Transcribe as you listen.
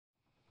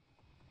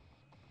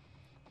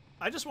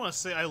I just want to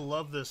say I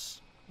love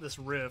this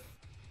riff.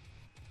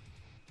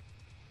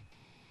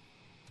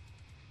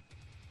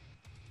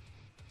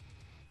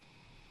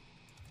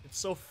 It's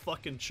so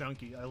fucking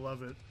chunky. I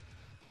love it.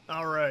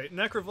 Alright,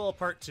 Nerkavol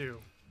Part 2.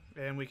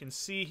 And we can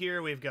see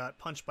here we've got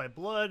Punch by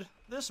Blood.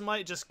 This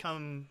might just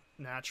come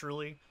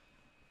naturally.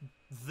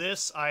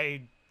 This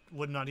I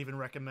would not even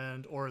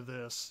recommend, or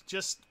this.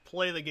 Just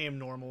play the game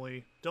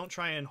normally. Don't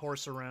try and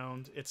horse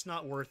around. It's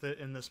not worth it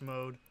in this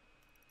mode.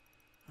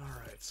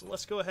 Alright, so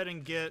let's go ahead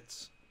and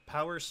get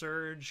Power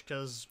Surge,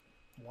 because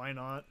why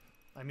not?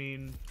 I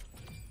mean,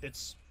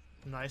 it's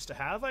nice to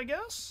have, I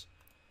guess?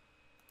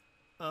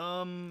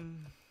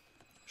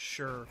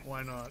 Sure,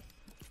 why not?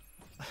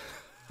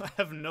 I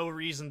have no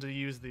reason to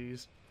use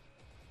these.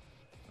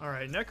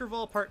 Alright,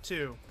 Nerkavol Part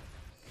 2.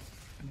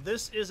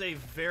 This is a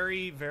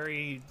very,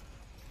 very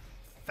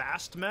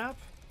fast map.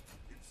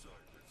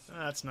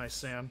 That's nice,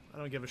 Sam. I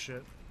don't give a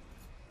shit.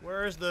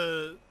 Where's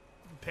the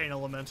Pain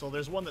Elemental?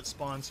 There's one that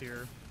spawns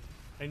here.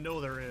 I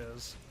know there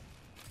is.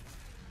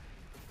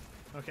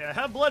 Okay, I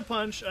have Blood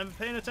Punch. I'm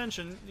paying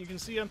attention. You can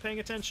see I'm paying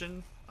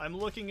attention. I'm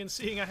looking and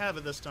seeing I have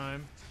it this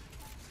time.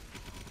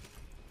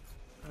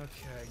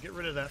 Okay, get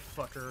rid of that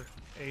fucker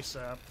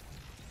ASAP.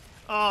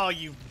 Oh,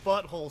 you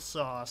butthole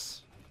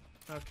sauce.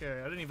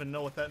 Okay, I didn't even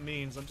know what that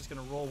means. I'm just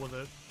gonna roll with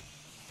it.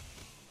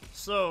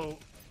 So,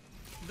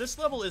 this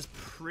level is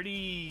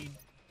pretty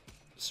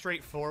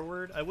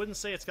straightforward. I wouldn't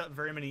say it's got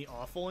very many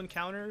awful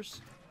encounters,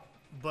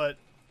 but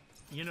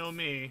you know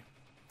me.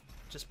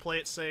 Just play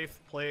it safe,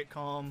 play it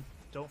calm,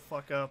 don't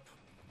fuck up.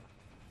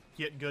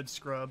 Get good,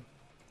 scrub.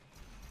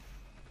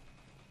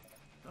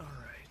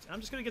 Alright,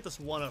 I'm just gonna get this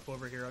one-up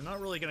over here. I'm not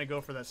really gonna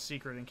go for that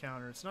secret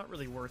encounter. It's not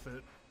really worth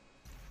it.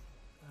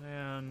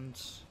 And...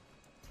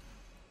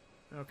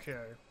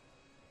 okay.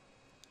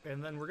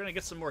 And then we're gonna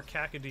get some more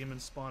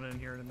cacodemons spawn in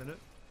here in a minute.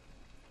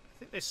 I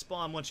think they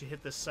spawn once you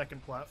hit this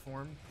second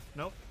platform.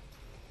 Nope.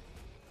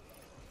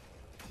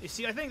 You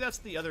see, I think that's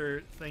the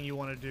other thing you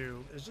want to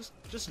do, is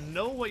just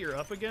know what you're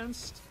up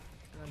against.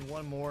 And then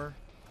one more.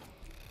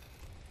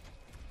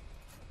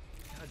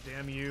 God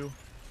damn you.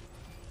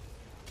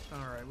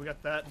 Alright, we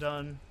got that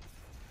done.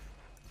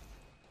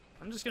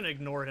 I'm just gonna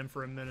ignore him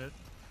for a minute.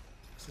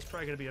 This is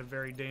probably gonna be a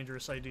very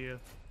dangerous idea.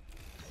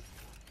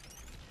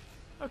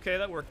 Okay,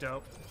 that worked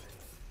out.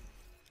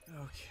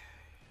 Okay.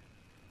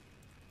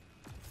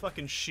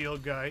 Fucking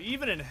shield guy.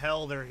 Even in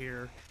hell, they're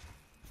here.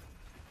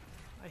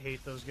 I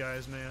hate those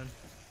guys, man.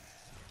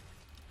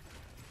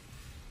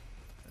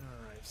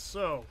 Alright,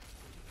 so...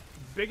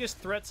 biggest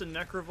threats in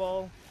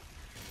Nerkavol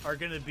are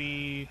gonna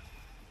be...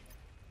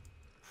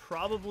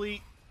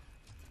 probably...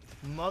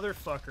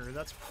 motherfucker.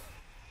 That's...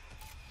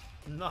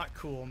 not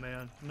cool,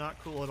 man. Not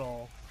cool at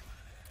all.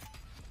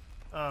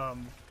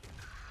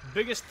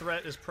 Biggest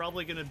threat is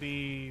probably gonna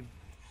be...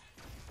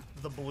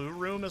 the blue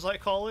room, as I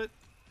call it.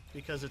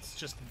 Because it's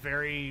just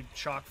very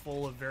chock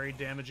full of very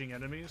damaging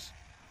enemies.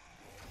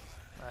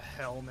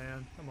 Hell,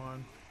 man. Come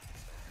on.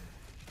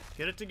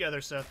 Get it together,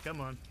 Seth. Come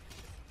on.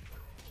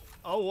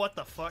 Oh, what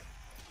the fuck?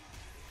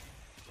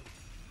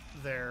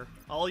 There.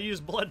 I'll use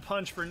Blood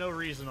Punch for no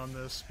reason on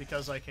this,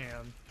 because I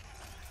can.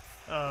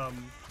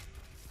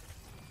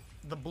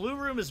 The blue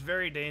room is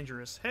very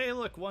dangerous. Hey,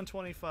 look,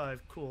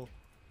 125. Cool.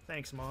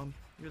 Thanks, Mom.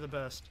 You're the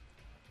best.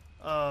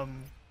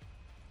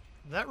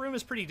 That room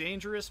is pretty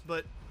dangerous,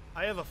 but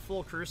I have a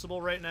full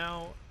Crucible right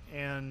now,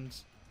 and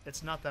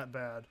it's not that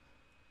bad.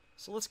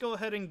 So let's go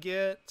ahead and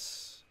get...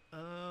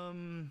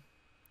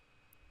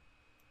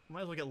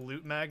 might as well get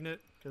Loot Magnet,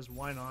 because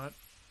why not?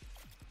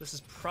 This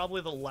is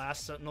probably the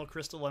last Sentinel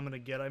Crystal I'm going to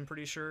get, I'm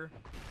pretty sure.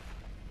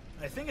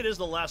 I think it is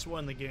the last one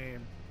in the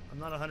game. I'm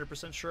not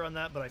 100% sure on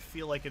that, but I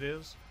feel like it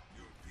is.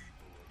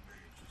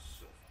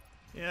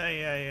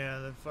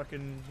 Yeah,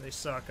 they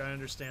suck, I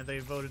understand. They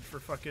voted for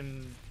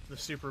fucking the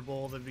Super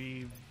Bowl to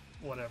be...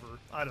 whatever.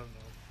 I don't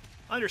know.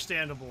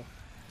 Understandable.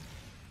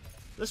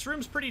 This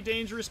room's pretty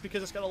dangerous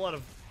because it's got a lot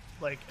of,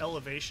 like,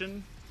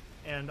 elevation,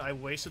 and I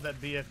wasted that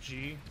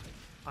BFG.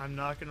 I'm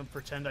not gonna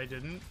pretend I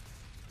didn't.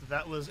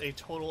 That was a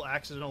total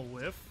accidental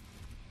whiff.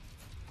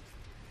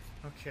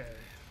 Okay.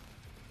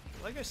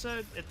 Like I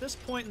said, at this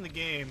point in the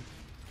game,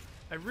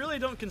 I really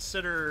don't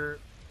consider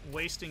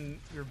wasting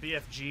your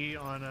BFG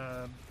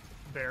on,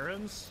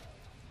 Barons,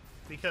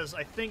 because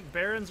I think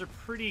Barons are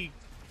pretty,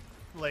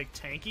 like,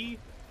 tanky,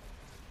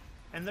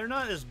 and they're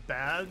not as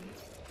bad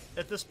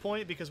at this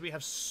point because we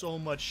have so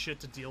much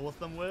shit to deal with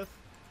them with.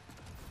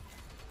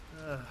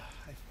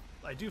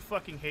 I do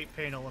fucking hate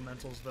Pain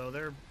Elementals, though.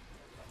 They're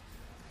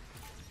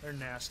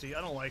nasty.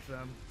 I don't like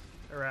them.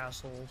 They're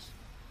assholes.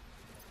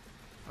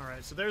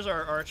 Alright, so there's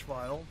our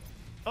Archvile.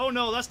 Oh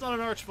no, that's not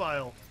an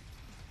Archvile!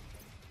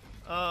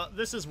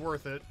 This is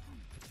worth it.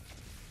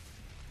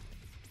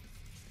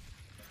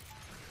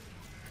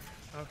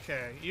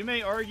 Okay, you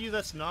may argue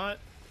that's not.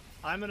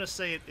 I'm gonna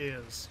say it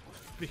is.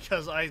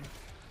 Because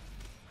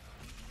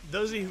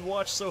those of you who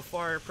watched so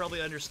far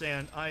probably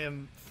understand I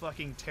am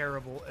fucking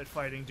terrible at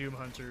fighting Doom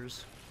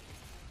Hunters.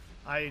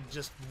 I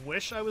just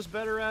wish I was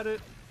better at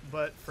it,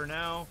 but for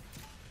now,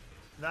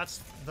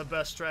 That's the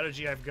best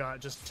strategy I've got.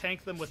 Just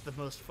tank them with the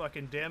most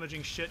fucking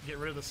damaging shit, get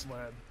rid of the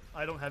sled.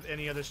 I don't have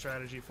any other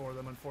strategy for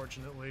them,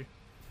 unfortunately.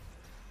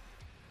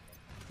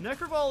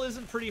 Nerkavol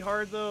isn't pretty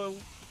hard, though.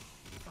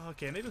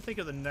 Okay, maybe think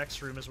of the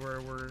next room as where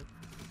we're...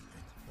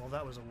 Well,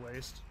 that was a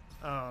waste.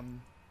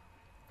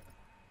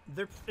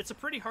 It's a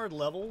pretty hard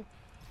level,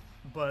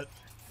 but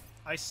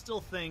I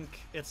still think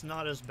it's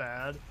not as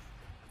bad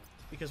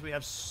because we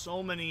have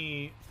so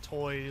many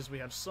toys, we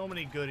have so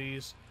many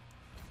goodies.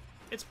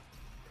 It's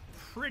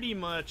pretty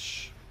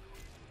much,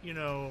 you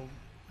know,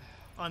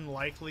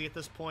 unlikely at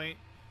this point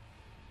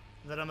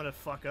that I'm gonna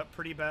fuck up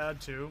pretty bad,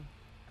 too.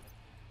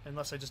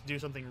 Unless I just do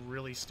something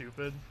really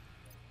stupid.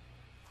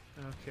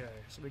 Okay,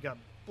 so we got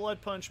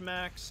Blood Punch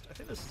maxed. I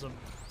think this is a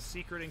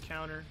secret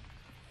encounter.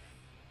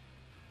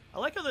 I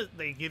like how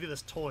they give you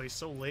this toy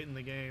so late in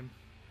the game.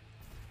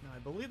 Now, I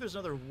believe there's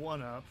another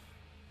 1-up.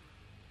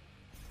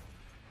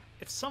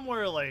 It's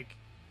somewhere like...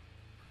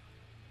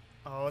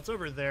 Oh, it's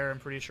over there, I'm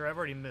pretty sure. I've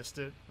already missed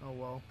it. Oh,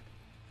 well.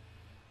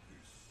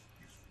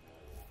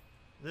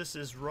 This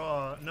is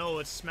Raw. No,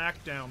 it's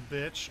SmackDown,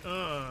 bitch.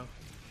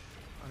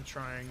 I'm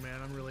trying, man.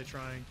 I'm really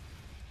trying.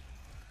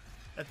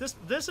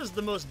 This is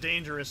the most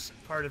dangerous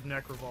part of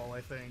Nerkavol,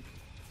 I think.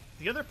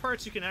 The other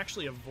parts you can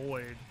actually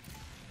avoid.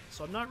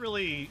 So I'm not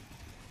really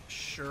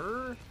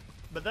sure,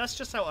 but that's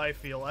just how I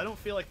feel. I don't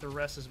feel like the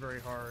rest is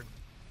very hard.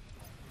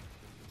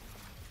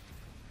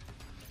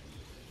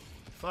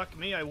 Fuck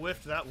me, I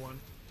whiffed that one.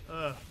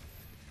 Ugh.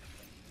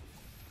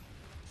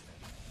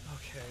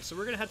 Okay, so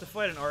we're gonna have to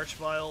fight an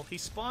Archvile. He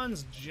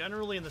spawns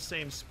generally in the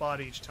same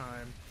spot each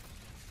time,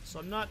 so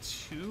I'm not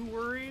too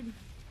worried.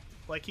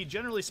 Like, he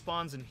generally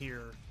spawns in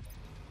here.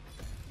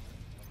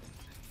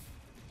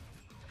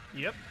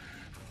 Yep.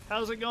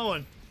 How's it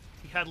going?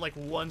 He had like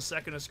 1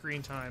 second of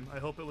screen time. I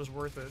hope it was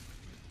worth it.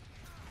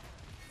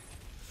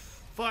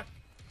 Fuck!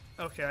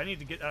 Okay, I need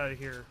to get out of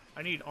here.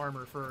 I need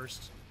armor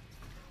first.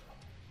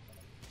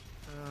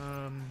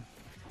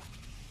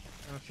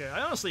 Okay,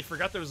 I honestly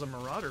forgot there was a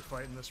Marauder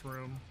fight in this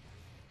room.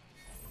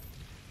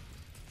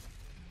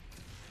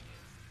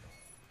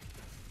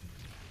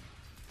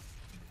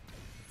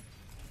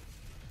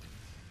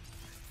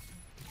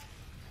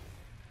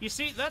 You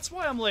see, that's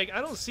why I'm like,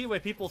 I don't see why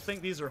people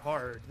think these are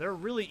hard. They're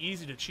really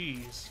easy to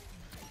cheese.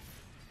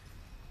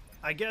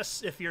 I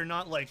guess if you're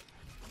not, like,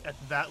 at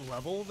that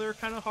level, they're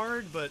kind of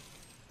hard, but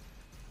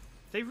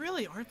they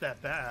really aren't that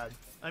bad.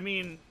 I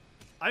mean,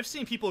 I've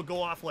seen people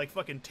go off, like,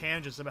 fucking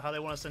tangents about how they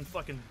want to send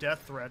fucking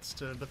death threats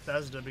to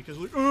Bethesda because,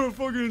 like, oh,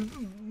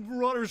 fucking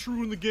Marauders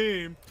ruined the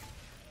game.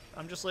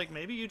 I'm just like,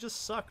 maybe you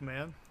just suck,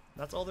 man.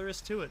 That's all there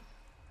is to it.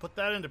 Put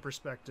that into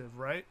perspective,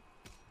 right?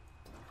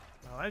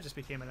 Oh, I just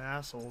became an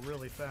asshole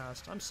really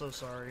fast. I'm so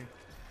sorry.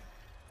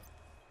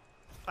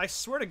 I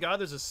swear to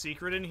God there's a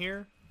secret in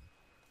here.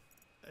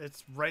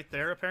 It's right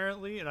there,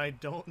 apparently, and I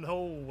don't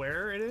know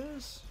where it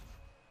is.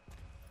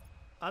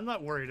 I'm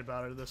not worried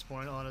about it at this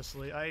point,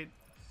 honestly. I'm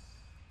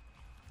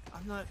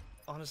not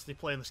honestly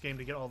playing this game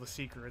to get all the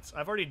secrets.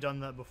 I've already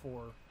done that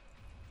before.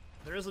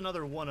 There is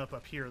another 1-up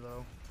up here,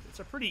 though. It's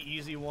a pretty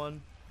easy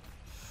one.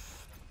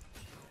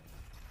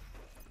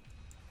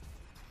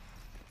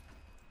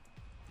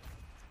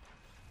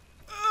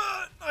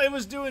 I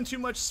was doing too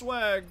much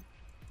swag.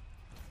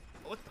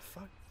 What the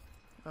fuck?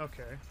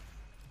 Okay.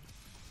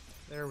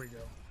 There we go.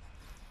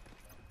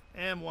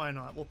 And why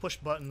not? We'll push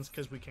buttons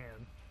because we can.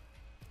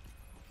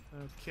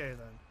 Okay, then.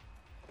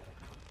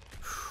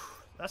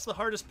 That's the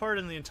hardest part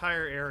in the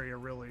entire area,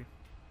 really.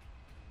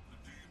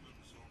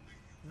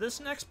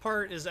 This next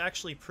part is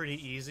actually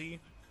pretty easy.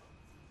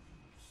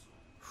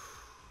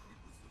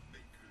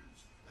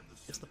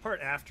 It's the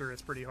part after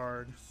it's pretty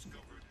hard.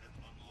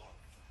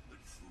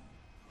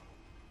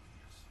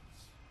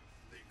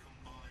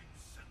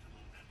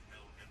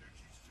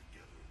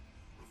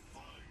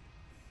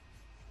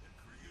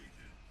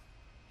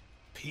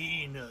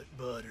 Peanut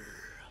butter.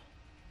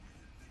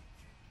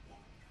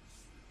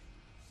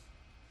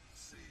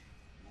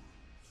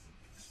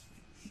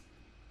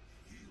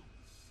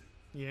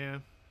 Yeah.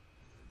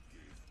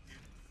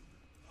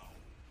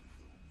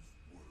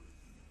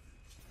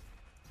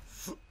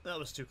 That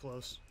was too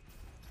close.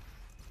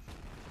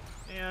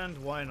 And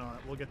why not?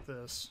 We'll get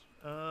this.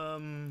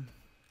 Boom.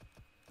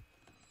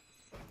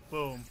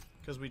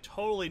 Because we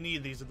totally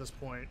need these at this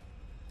point.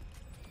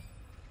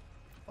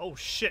 Oh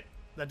shit.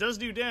 That does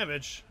do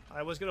damage.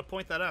 I was gonna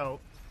point that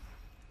out.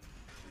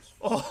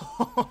 Oh,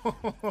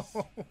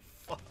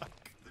 fuck.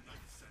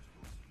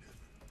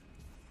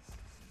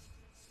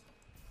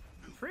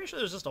 I'm pretty sure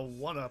there's just a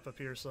 1-up up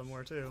here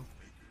somewhere, too.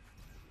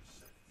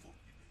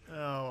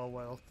 Oh,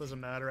 well. Doesn't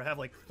matter. I have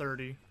like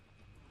 30.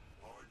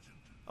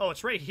 Oh,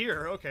 it's right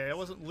here. Okay, I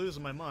wasn't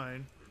losing my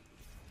mind.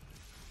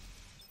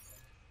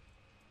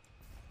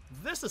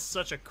 This is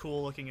such a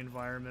cool-looking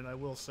environment, I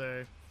will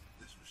say.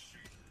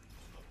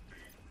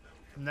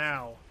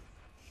 Now,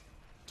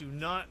 do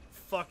not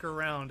fuck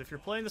around. If you're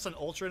playing this on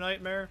Ultra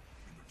Nightmare,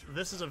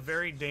 this is a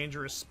very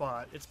dangerous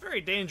spot. It's very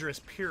dangerous,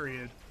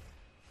 period.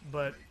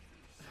 But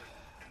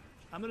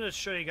I'm gonna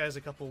show you guys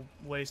a couple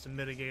ways to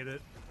mitigate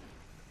it.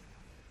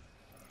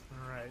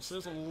 so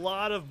there's a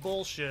lot of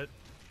bullshit.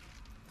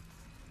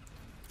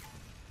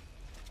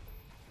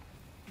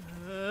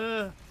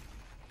 I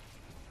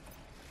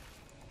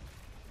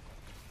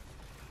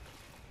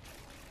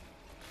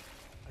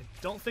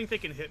don't think they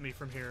can hit me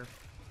from here.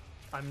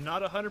 I'm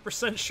not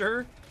 100%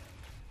 sure.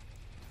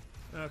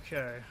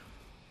 Okay.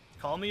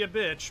 Call me a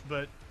bitch,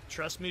 but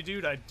trust me,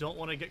 dude, I don't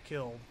want to get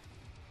killed.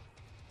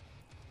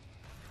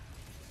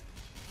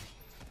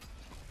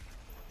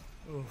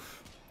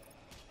 Oof.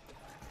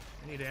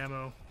 I need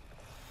ammo.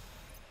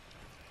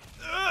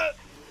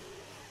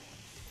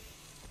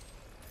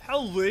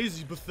 How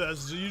lazy,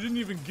 Bethesda. You didn't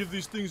even give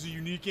these things a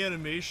unique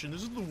animation.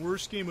 This is the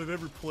worst game I've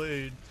ever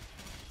played.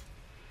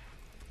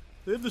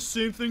 They have the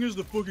same thing as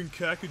the fucking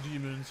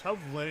cacodemons. How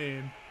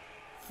lame.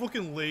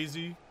 Fucking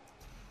lazy.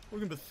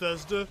 Fucking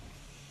Bethesda.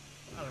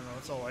 I don't know,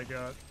 that's all I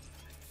got.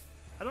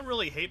 I don't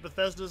really hate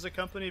Bethesda as a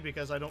company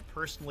because I don't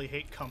personally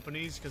hate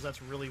companies because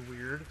that's really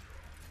weird.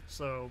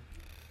 So,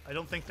 I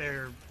don't think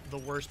they're the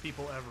worst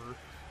people ever.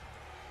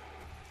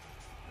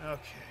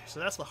 Okay, so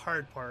that's the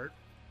hard part.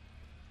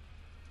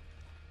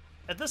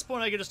 At this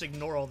point I can just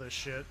ignore all this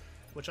shit,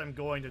 which I'm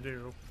going to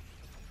do.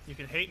 You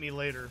can hate me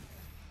later.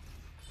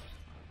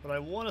 But I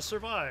want to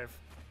survive.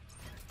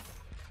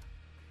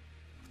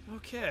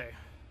 Okay.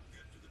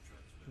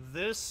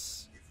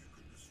 This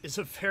is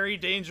a very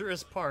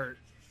dangerous part.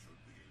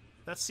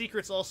 That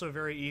secret's also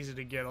very easy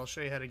to get. I'll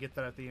show you how to get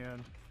that at the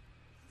end.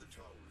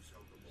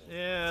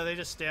 Yeah, they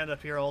just stand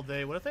up here all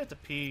day. What if they have to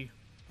pee?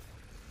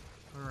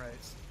 Alright.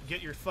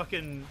 Get your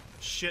fucking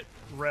shit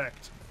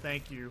wrecked.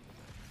 Thank you.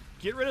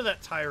 Get rid of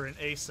that tyrant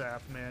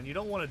ASAP, man. You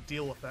don't want to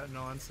deal with that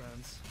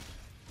nonsense.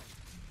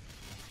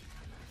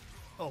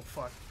 Oh,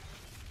 fuck.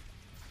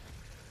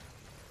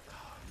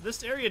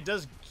 This area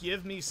does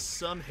give me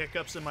some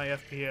hiccups in my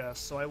FPS,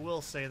 so I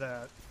will say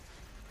that.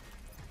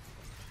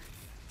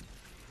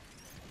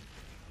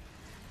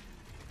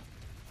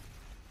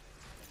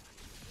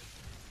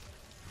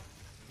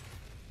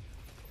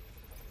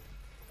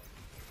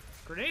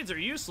 Grenades are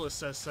useless,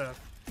 says Seth.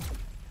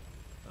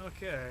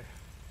 Okay.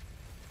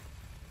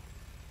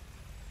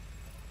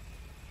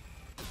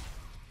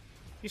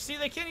 You see,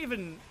 they can't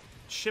even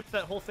ship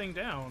that whole thing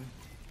down.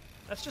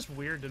 That's just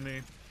weird to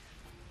me.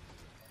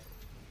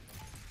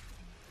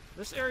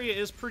 This area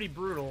is pretty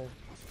brutal,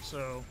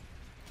 so...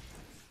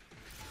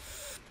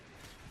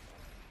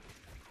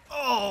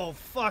 Oh,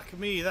 fuck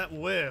me, that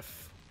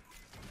whiff.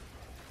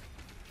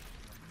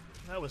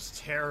 That was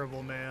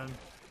terrible, man.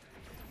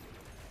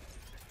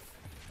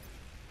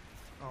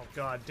 Oh,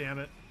 god damn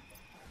it.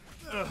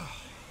 Ugh.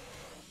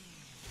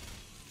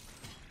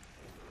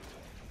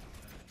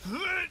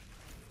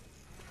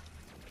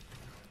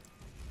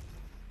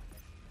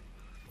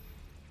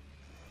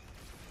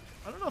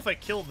 I don't know if I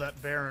killed that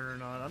Baron or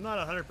not. I'm not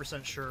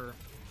 100% sure.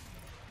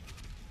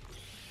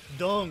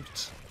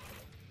 Dunked.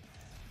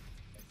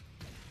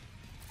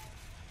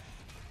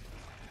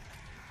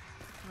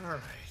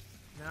 Alright.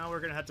 Now we're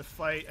gonna have to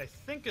fight, I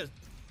think, a...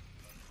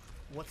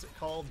 What's it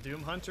called?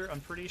 Doom Hunter?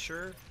 I'm pretty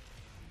sure.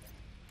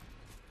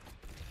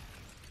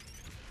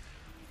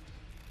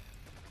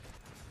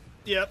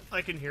 Yep,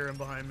 I can hear him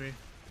behind me.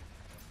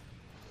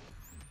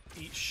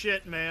 Eat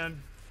shit,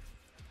 man.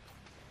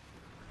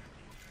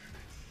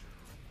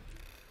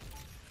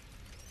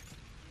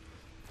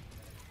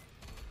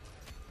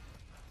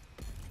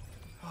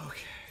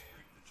 Okay.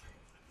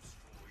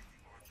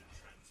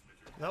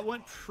 That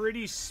went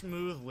pretty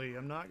smoothly,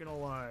 I'm not gonna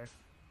lie.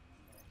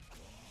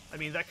 I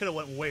mean, that could have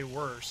went way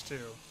worse, too.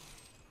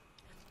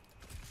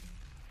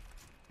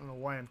 I don't know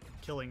why I'm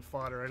killing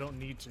fodder, I don't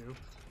need to.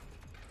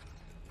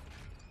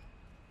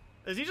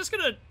 Is he just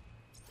gonna...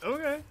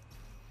 Okay.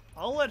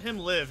 I'll let him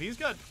live. He's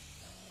got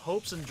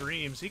hopes and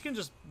dreams. He can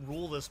just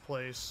rule this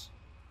place.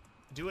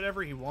 Do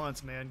whatever he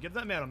wants, man. Give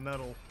that man a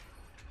medal.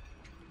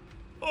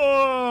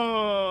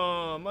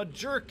 Oh, my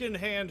jerkin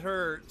hand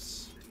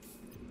hurts.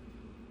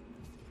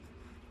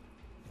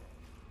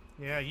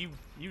 Yeah, you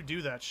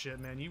do that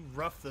shit, man. You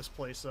rough this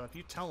place up.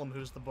 You tell him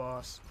who's the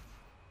boss.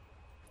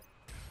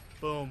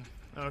 Boom.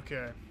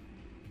 Okay.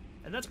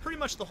 And that's pretty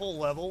much the whole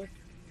level.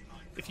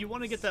 If you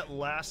want to get that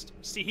last...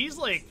 See, he's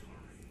like...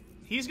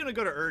 He's gonna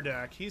go to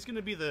Urdak. He's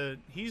gonna be the...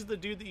 He's the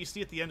dude that you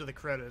see at the end of the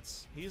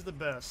credits. He's the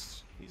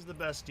best. He's the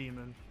best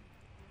demon.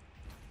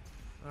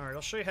 Alright,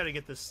 I'll show you how to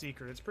get this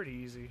secret. It's pretty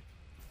easy.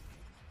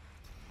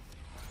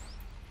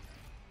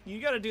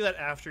 You gotta do that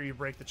after you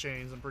break the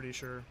chains, I'm pretty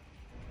sure.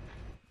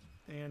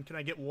 And can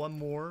I get one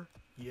more?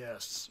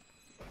 Yes.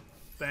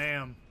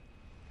 Bam.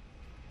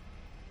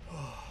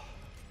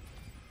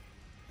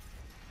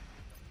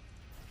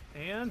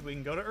 And we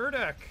can go to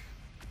Urdak.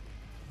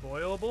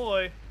 Boy, oh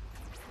boy.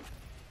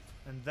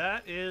 And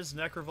that is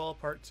Nerkavol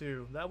Part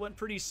 2. That went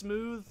pretty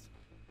smooth.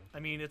 I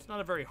mean, it's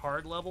not a very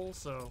hard level,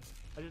 so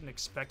I didn't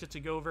expect it to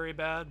go very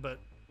bad, but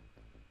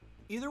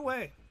either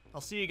way,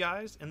 I'll see you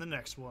guys in the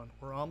next one.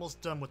 We're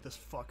almost done with this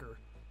fucker.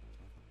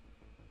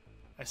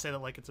 I say that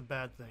like it's a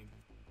bad thing.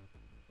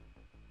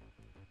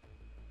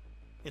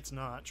 It's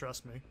not,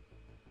 trust me.